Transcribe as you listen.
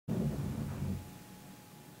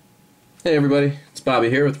Hey everybody, it's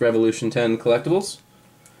Bobby here with Revolution 10 Collectibles.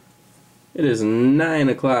 It is 9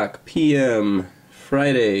 o'clock p.m.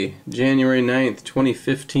 Friday, January 9th,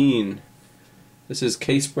 2015. This is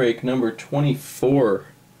case break number 24.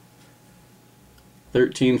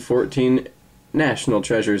 13-14 National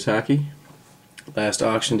Treasures Hockey. Last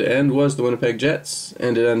auction to end was the Winnipeg Jets.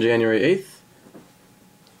 Ended on January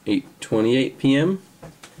 8th, 8:28 p.m.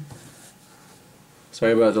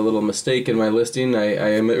 Sorry about the little mistake in my listing.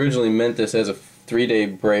 I originally meant this as a 3-day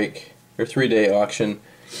break, or 3-day auction.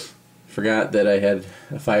 Forgot that I had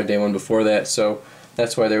a 5-day one before that, so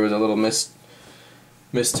that's why there was a little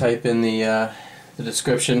mistype in the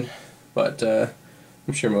description. But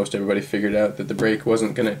I'm sure most everybody figured out that the break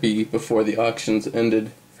wasn't going to be before the auctions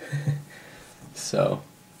ended. So,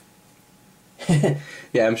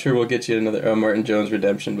 yeah, I'm sure we'll get you another Martin Jones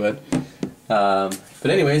redemption, but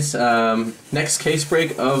anyways, next case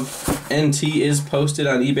break of NT is posted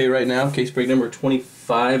on eBay right now. Case break number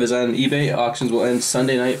 25 is on eBay. Auctions will end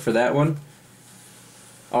Sunday night for that one.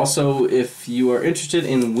 Also, if you are interested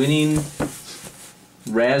in winning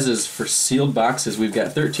Razzes for sealed boxes, we've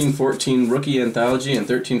got 13-14 Rookie Anthology and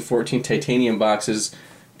 13-14 Titanium boxes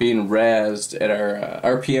being razzed at our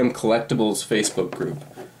RPM Collectibles Facebook group.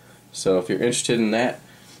 So if you're interested in that,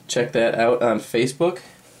 check that out on Facebook.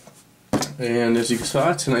 And as you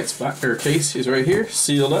saw, tonight's case is right here,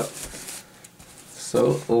 sealed up.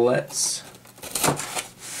 So let's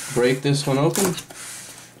break this one open.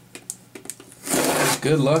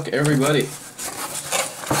 Good luck, everybody.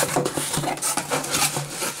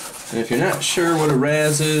 And if you're not sure what a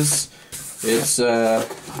Razz is, it's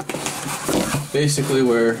basically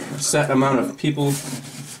where a set amount of people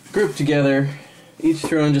group together, each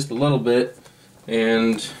throw in just a little bit,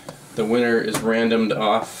 and the winner is randomed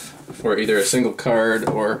off for either a single card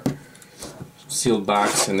or sealed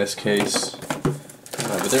box in this case.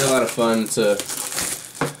 But they're a lot of fun to,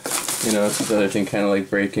 it's another thing kind of like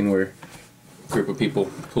breaking where a group of people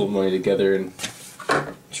pool money together and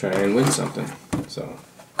try and win something. So,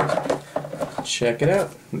 check it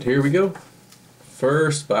out. And here we go.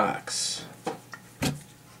 First box.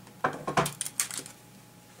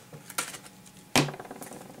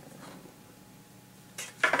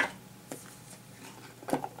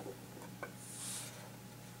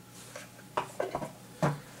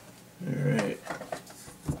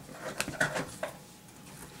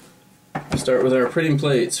 Start with our printing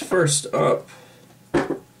plates. First up,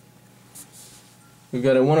 we've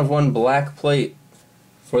got a 1/1 black plate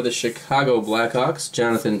for the Chicago Blackhawks,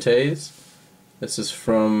 Jonathan Toews. This is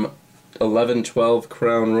from 11-12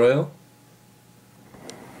 Crown Royal.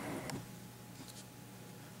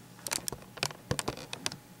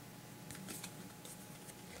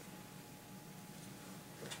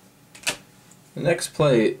 The next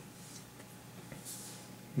plate,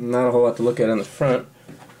 not a whole lot to look at on the front.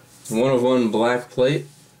 1/1 black plate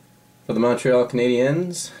for the Montreal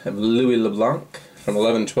Canadiens of Louis LeBlanc from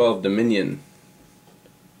 11-12 Dominion.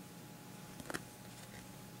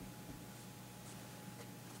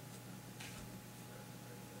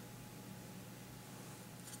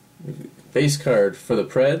 Base card for the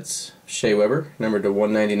Preds, Shea Weber, numbered to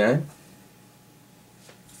 199.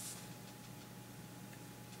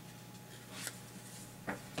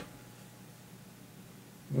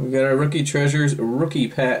 We've got our Rookie Treasures rookie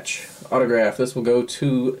patch autograph. This will go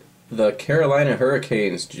to the Carolina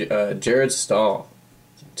Hurricanes, Jared Stahl.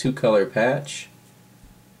 2-color patch,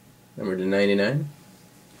 numbered to 99.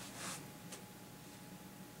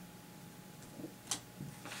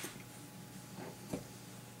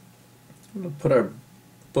 I'm going to put our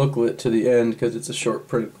booklet to the end because it's a short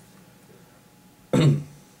print. We've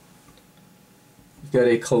got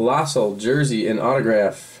a colossal jersey and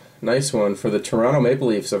autograph. Nice one for the Toronto Maple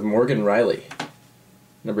Leafs of Morgan Riley,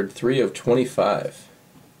 numbered 3/25.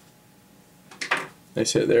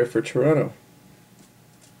 Nice hit there for Toronto.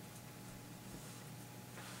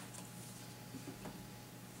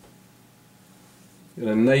 Got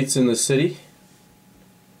a Knights in the City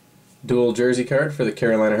dual jersey card for the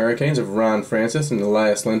Carolina Hurricanes of Ron Francis and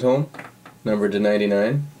Elias Lindholm, numbered to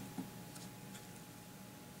 99.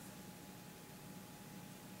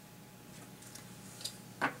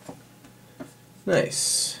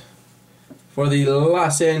 Nice. For the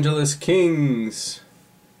Los Angeles Kings,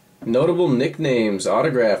 notable nicknames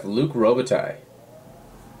autograph, Luc Robitaille.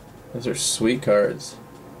 Those are sweet cards.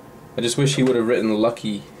 I just wish he would have written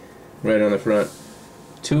Lucky right on the front.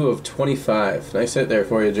 2/25. Nice hit there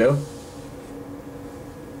for you, Joe.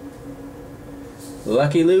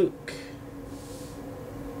 Lucky Luke.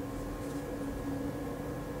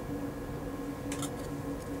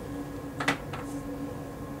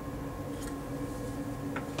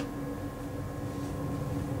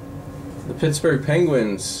 The Pittsburgh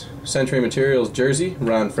Penguins Century Materials jersey,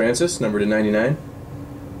 Ron Francis, number /99.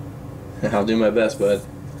 I'll do my best, bud.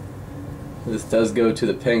 This does go to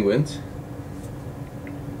the Penguins.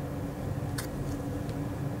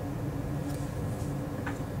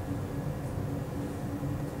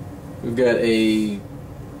 We've got a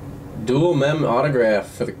dual mem autograph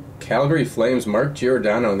for the Calgary Flames, Mark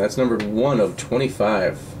Giordano, and that's numbered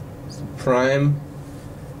 1/25. It's a prime.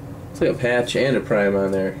 It's like a patch and a prime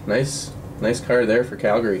on there. Nice card there for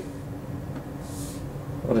Calgary.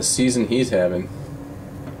 What a season he's having.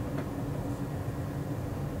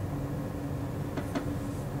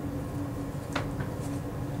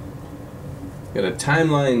 Got a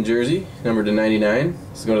Timeline jersey, numbered /99.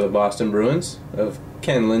 Let's go to the Boston Bruins of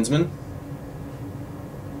Ken Linseman.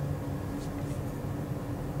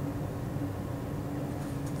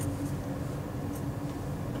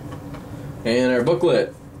 And our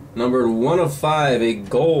booklet, numbered 1/5, a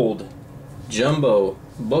gold jumbo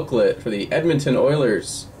booklet for the Edmonton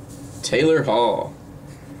Oilers, Taylor Hall.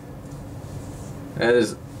 That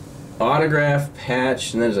is autograph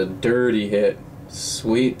patch, and that is a dirty hit.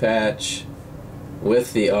 Sweet patch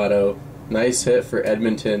with the auto. Nice hit for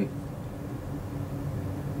Edmonton.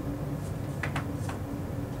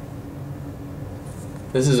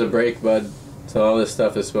 This is a break, bud, so all this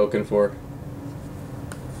stuff is spoken for.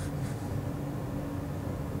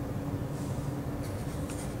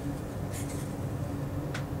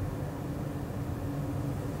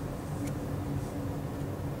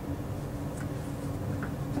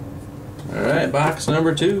 Alright, box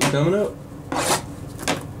number 2 coming up.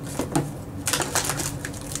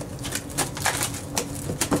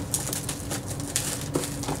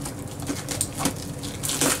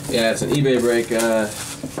 Yeah, it's an eBay break. We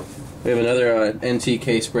have another NT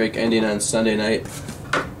case break ending on Sunday night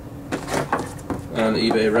on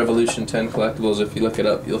eBay. Revolution 10 Collectibles. If you look it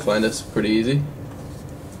up, you'll find us pretty easy.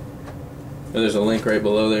 There's a link right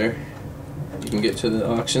below there. You can get to the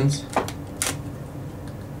auctions.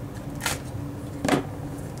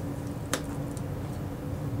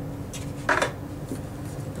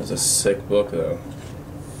 That's a sick book, though.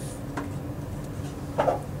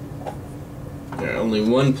 There, only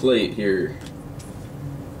one plate here.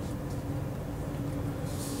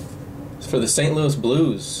 It's for the St. Louis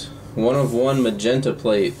Blues. 1/1 magenta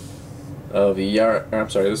plate of I'm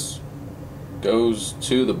sorry, this goes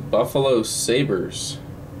to the Buffalo Sabres.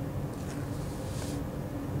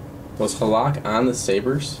 Was Halak on the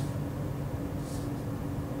Sabres?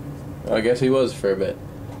 Well, I guess he was for a bit.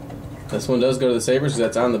 This one does go to the Sabres because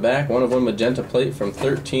that's on the back. 1/1 magenta plate from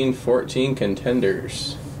 13-14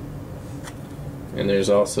 Contenders. And there's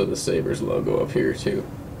also the Sabres logo up here too.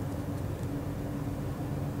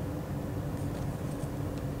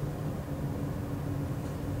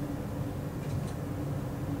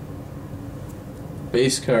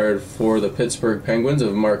 Base card for the Pittsburgh Penguins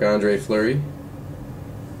of Marc-Andre Fleury.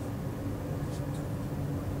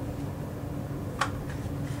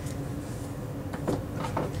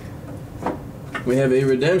 We have a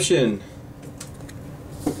redemption.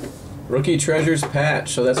 Rookie Treasures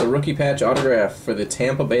patch. So that's a rookie patch autograph for the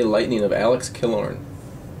Tampa Bay Lightning of Alex Killorn.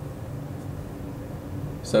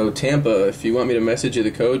 So Tampa, if you want me to message you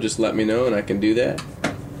the code, just let me know and I can do that.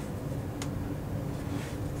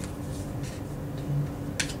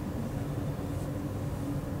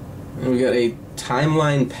 And we got a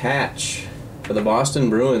Timeline patch for the Boston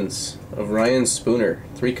Bruins of Ryan Spooner.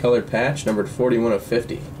 3-color patch, numbered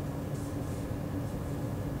 41/50.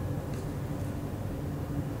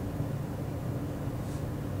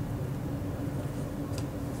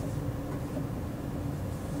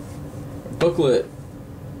 Booklet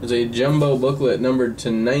is a jumbo booklet numbered to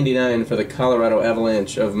 99 for the Colorado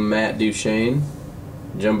Avalanche of Matt Duchene.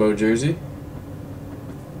 Jumbo jersey.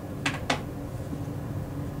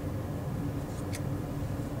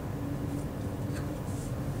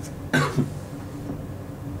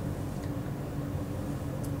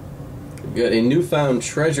 We've got a Newfound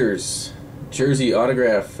Treasures jersey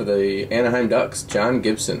autograph for the Anaheim Ducks, John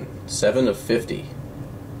Gibson, 7/50.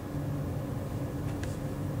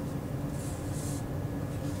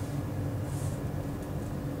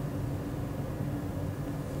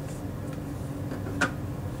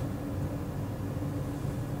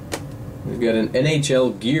 We've got an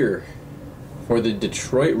NHL gear for the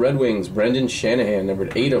Detroit Red Wings, Brendan Shanahan,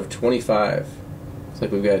 numbered 8/25. Looks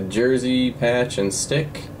like we've got jersey, patch, and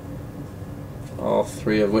stick. All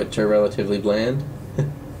three of which are relatively bland.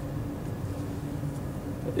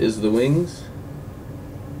 Is the Wings.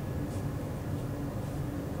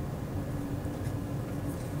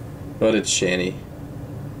 But it's Shanny,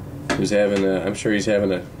 who's having a, I'm sure he's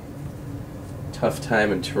having a Tough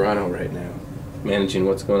time in Toronto right now, managing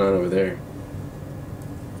what's going on over there.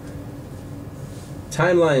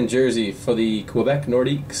 Timeline jersey for the Quebec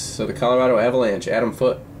Nordiques, so the Colorado Avalanche, Adam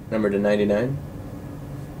Foote, numbered to 99.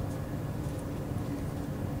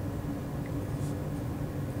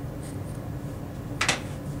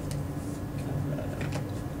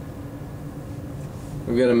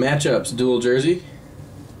 We've got a matchups dual jersey.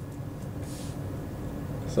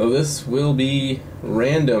 So this will be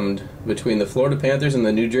randomed between the Florida Panthers and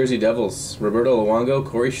the New Jersey Devils. Roberto Luongo,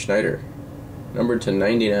 Corey Schneider, numbered to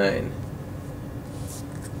 99.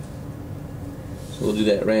 So we'll do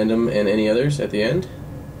that random and any others at the end.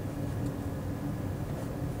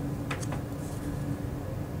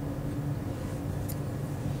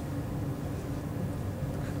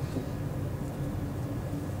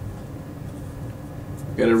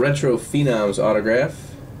 Got a Retro Phenoms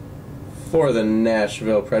autograph for the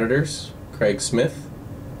Nashville Predators, Craig Smith.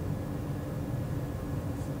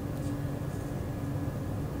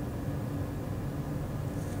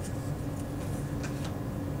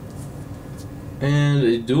 And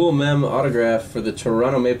a dual mem autograph for the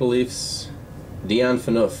Toronto Maple Leafs, Dion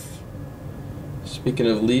Phaneuf. Speaking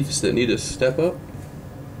of Leafs that need to step up.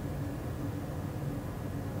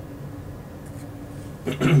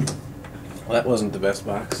 Well, that wasn't the best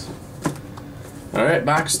box. Alright,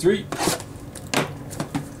 box 3.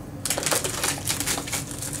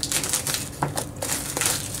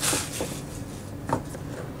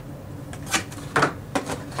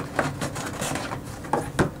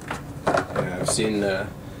 I've seen, that's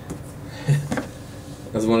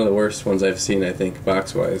one of the worst ones I've seen, I think,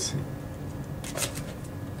 box-wise.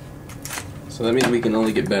 So that means we can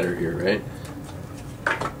only get better here, right?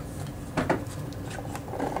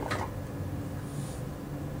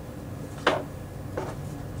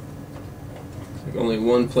 Only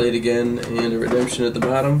one plate again and a redemption at the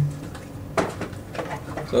bottom.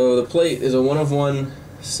 So the plate is a 1/1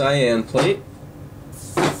 cyan plate.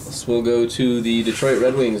 This will go to the Detroit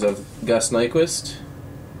Red Wings of Gus Nyquist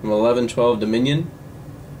from 11-12 Dominion.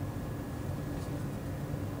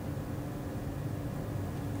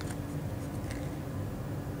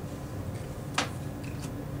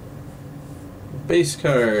 Base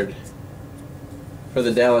card for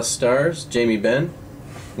the Dallas Stars, Jamie Benn,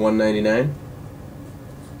 199.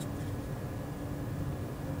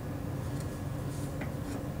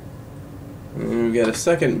 And we've got a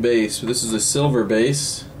second base. This is a silver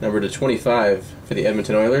base, numbered to 25 for the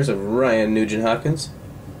Edmonton Oilers of Ryan Nugent-Hopkins.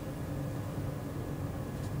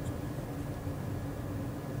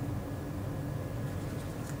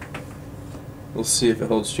 We'll see if it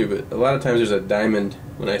holds true, but a lot of times there's a diamond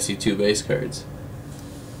when I see 2 base cards.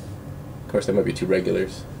 Of course, that might be 2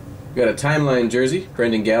 regulars. We've got a timeline jersey,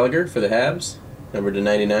 Brendan Gallagher for the Habs, numbered to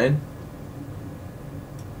 99.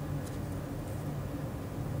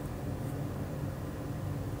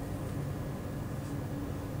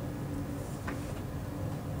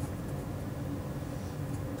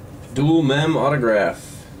 Dual mem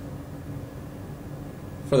autograph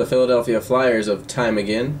for the Philadelphia Flyers of Time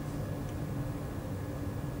Again.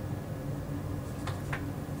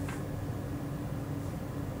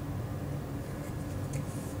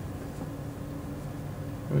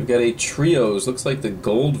 We've got a Trios, looks like the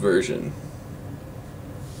gold version.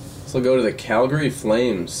 This will go to the Calgary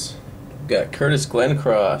Flames. We've got Curtis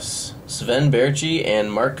Glencross, Sven Berchi,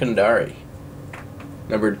 and Mark Kandari.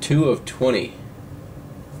 Numbered 2/20.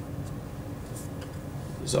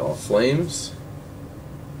 These are all Flames.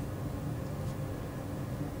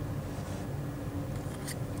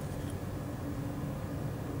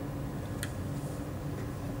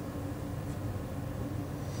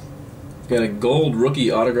 Got a gold rookie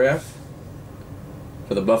autograph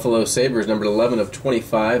for the Buffalo Sabres, numbered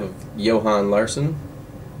 11/25 of Johan Larsson.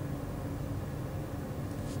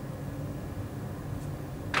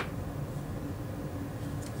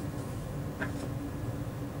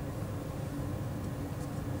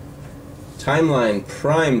 Timeline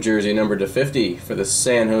Prime jersey, numbered to 50 for the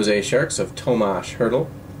San Jose Sharks of Tomas Hertl.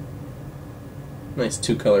 Nice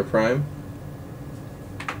 2-color Prime.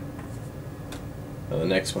 Oh, the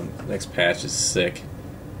next one, next patch is sick.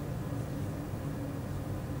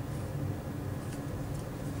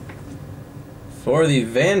 For the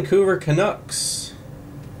Vancouver Canucks,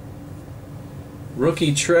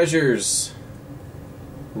 Rookie Treasures,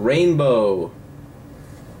 Rainbow.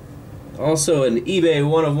 Also an eBay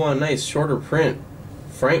 1/1, nice shorter print.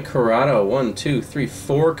 Frank Corrado, 1, 2, 3,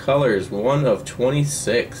 4 colors,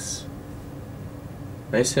 1/26.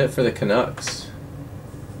 Nice hit for the Canucks.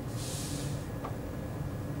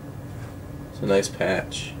 It's a nice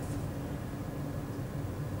patch.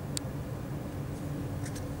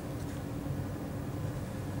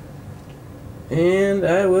 And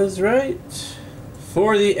I was right.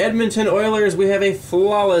 For the Edmonton Oilers, we have a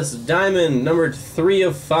flawless diamond, numbered 3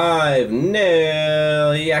 of 5,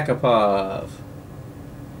 Nail Yakupov.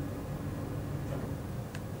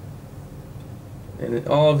 And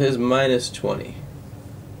all of his -20.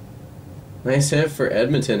 Nice hit for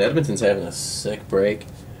Edmonton. Edmonton's having a sick break.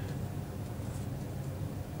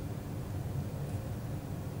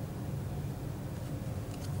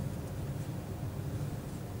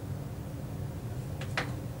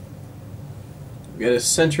 We got a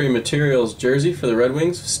Century Materials jersey for the Red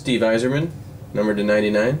Wings, Steve Yzerman, numbered to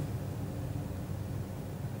 99.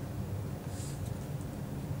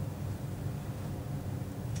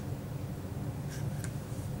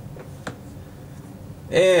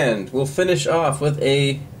 And we'll finish off with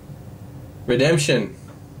a redemption.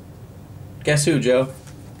 Guess who, Joe?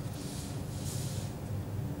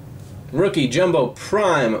 Rookie Jumbo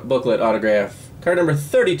Prime booklet autograph. Card number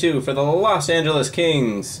 32 for the Los Angeles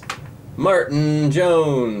Kings. Martin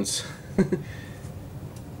Jones.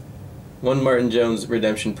 One Martin Jones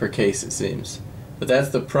redemption per case, it seems. But that's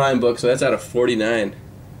the Prime book, so that's out of 49.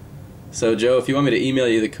 So, Joe, if you want me to email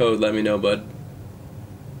you the code, let me know, bud.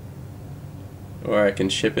 Or I can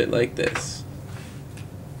ship it like this.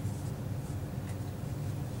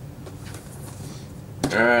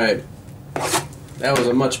 Alright. That was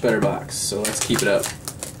a much better box, so let's keep it up.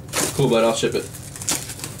 Cool, bud, I'll ship it.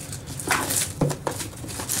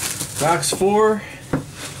 Box 4.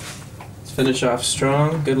 Let's finish off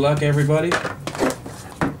strong. Good luck, everybody.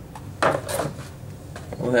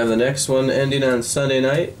 We'll have the next one ending on Sunday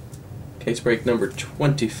night. Case break number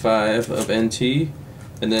 25 of NT.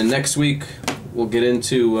 And then next week, we'll get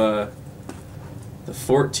into the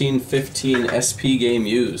 14-15 SP game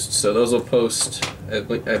used. So those will post, I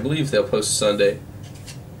believe they'll post Sunday,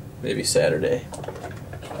 maybe Saturday.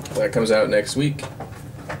 That comes out next week.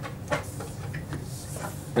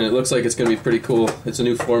 And it looks like it's going to be pretty cool. It's a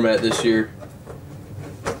new format this year.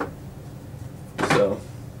 So,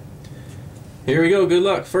 here we go. Good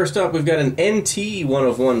luck. First up, we've got an NT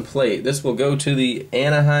 1/1 plate. This will go to the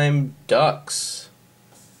Anaheim Ducks.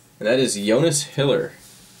 And that is Jonas Hiller.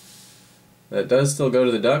 That does still go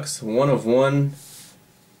to the Ducks. 1/1.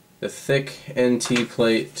 The thick NT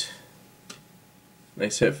plate.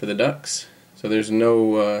 Nice hit for the Ducks. So there's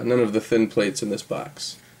no none of the thin plates in this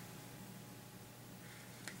box.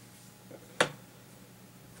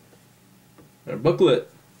 Our booklet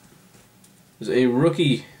is a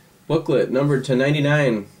rookie booklet numbered to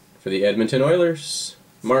 99 for the Edmonton Oilers.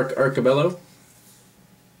 Mark Arcobello.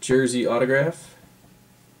 Jersey autograph.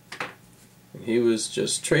 And he was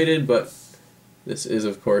just traded, but this is,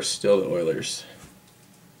 of course, still the Oilers.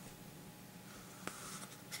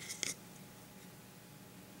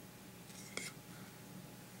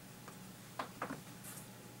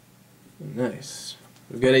 Nice.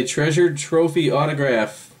 We've got a Treasured Trophy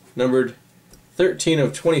autograph numbered 13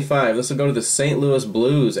 of 25. This will go to the St. Louis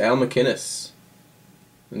Blues, Al MacInnis.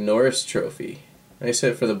 The Norris Trophy. Nice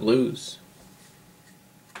hit for the Blues.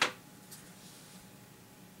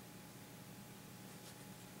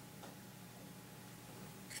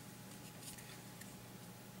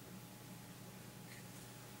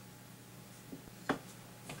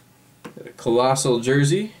 Got a Colossal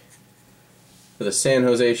jersey for the San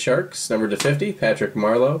Jose Sharks, numbered to 50, Patrick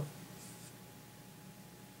Marleau.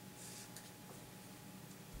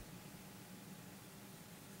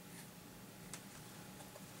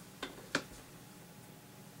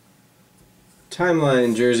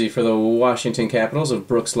 Timeline jersey for the Washington Capitals of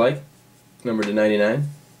Brooks Light, numbered to 99.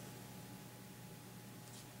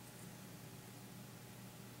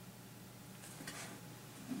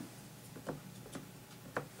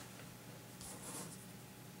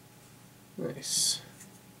 Nice.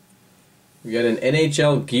 We got an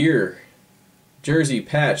NHL gear jersey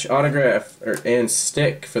patch autograph and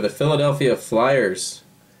stick for the Philadelphia Flyers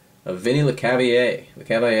of Vinny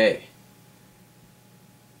Lecavalier.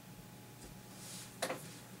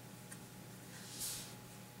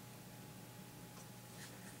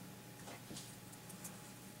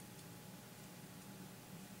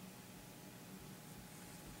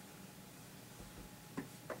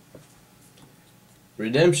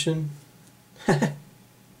 Redemption.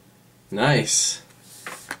 Nice.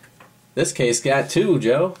 This case got 2,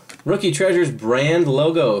 Joe. Rookie Treasures brand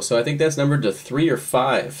logo, so I think that's numbered to 3 or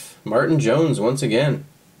 5. Martin Jones once again.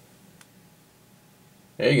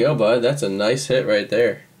 There you go, bud. That's a nice hit right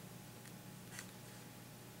there.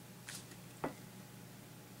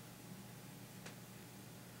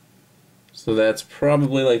 So that's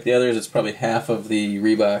probably like the others, it's probably half of the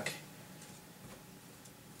Reebok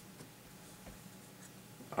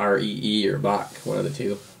REE or Bach, one of the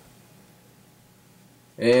two.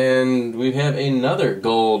 And we have another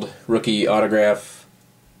gold rookie autograph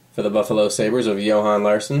for the Buffalo Sabres of Johan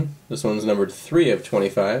Larsson. This one's numbered 3 of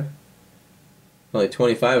 25. Only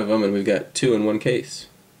 25 of them, and we've got 2 in one case.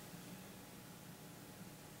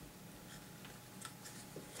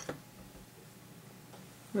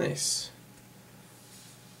 Nice.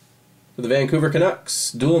 For the Vancouver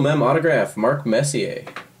Canucks, dual mem autograph, Mark Messier.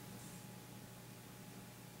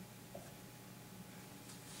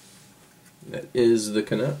 That is the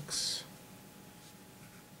Canucks.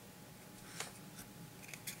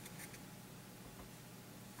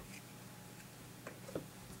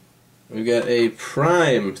 We've got a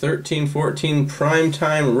prime 13-14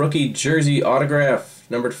 primetime rookie jersey autograph,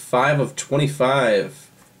 numbered 5 of 25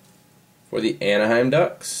 for the Anaheim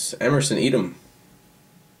Ducks, Emerson Edom.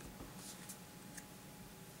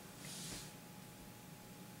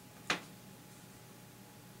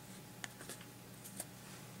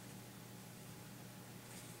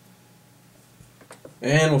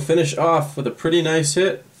 And we'll finish off with a pretty nice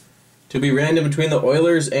hit to be random between the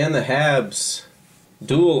Oilers and the Habs.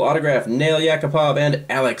 Dual autograph, Nail Yakupov and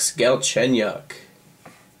Alex Galchenyuk.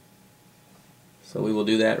 So we will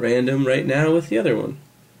do that random right now with the other one.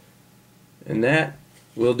 And that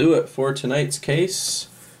will do it for tonight's case.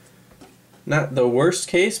 Not the worst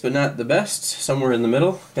case, but not the best. Somewhere in the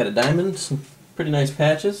middle. Got a diamond, some pretty nice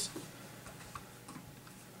patches.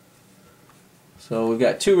 So we've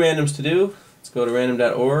got 2 randoms to do. Let's go to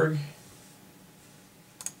random.org.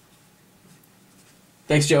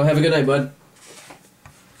 Thanks, Joe. Have a good night, bud.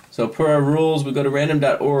 So per our rules, we go to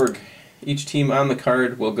random.org. Each team on the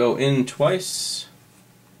card will go in twice.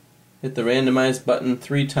 Hit the randomize button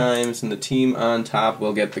 3 times, and the team on top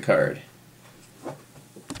will get the card.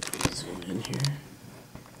 Zoom in here.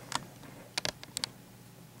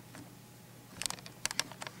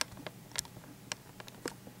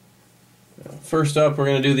 First up, we're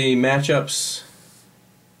going to do the matchups.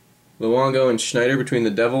 Luongo and Schneider between the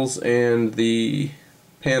Devils and the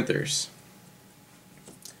Panthers.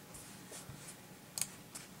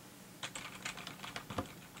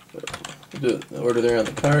 Do it in the order there on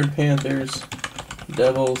the card. Panthers,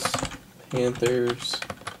 Devils, Panthers,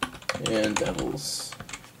 and Devils.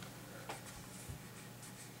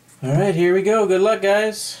 Alright, here we go. Good luck,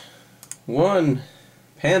 guys. 1,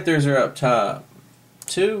 Panthers are up top.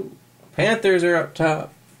 2, Panthers are up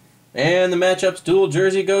top. And the matchup's dual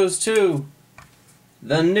jersey goes to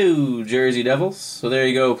the New Jersey Devils. So there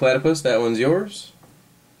you go, Platypus. That one's yours.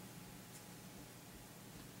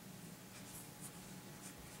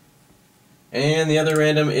 And the other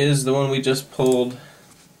random is the one we just pulled.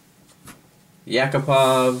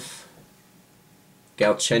 Yakupov,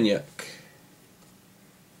 Galchenyuk.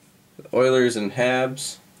 Oilers and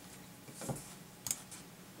Habs.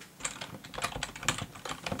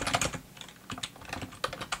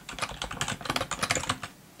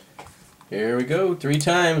 Here we go, 3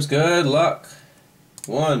 times. Good luck.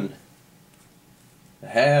 1, the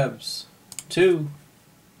Habs. 2,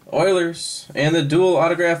 Oilers. And the dual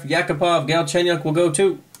autograph Yakupov Galchenyuk will go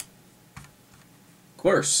to, of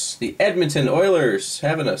course, the Edmonton Oilers.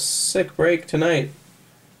 Having a sick break tonight.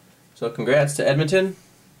 So congrats to Edmonton.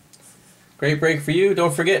 Great break for you.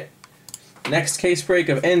 Don't forget, next case break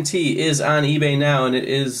of NT is on eBay now, and it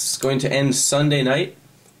is going to end Sunday night.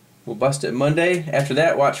 We'll bust it Monday. After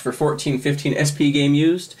that, watch for 14-15 SP game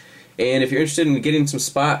used. And if you're interested in getting some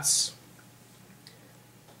spots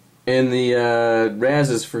in the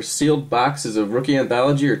Razes for sealed boxes of Rookie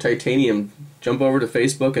Anthology or Titanium, jump over to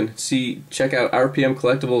Facebook and check out RPM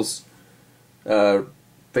Collectibles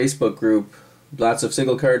Facebook group. Lots of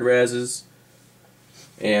single card Razes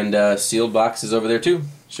and sealed boxes over there too.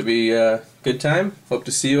 Should be a good time. Hope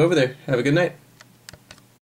to see you over there. Have a good night.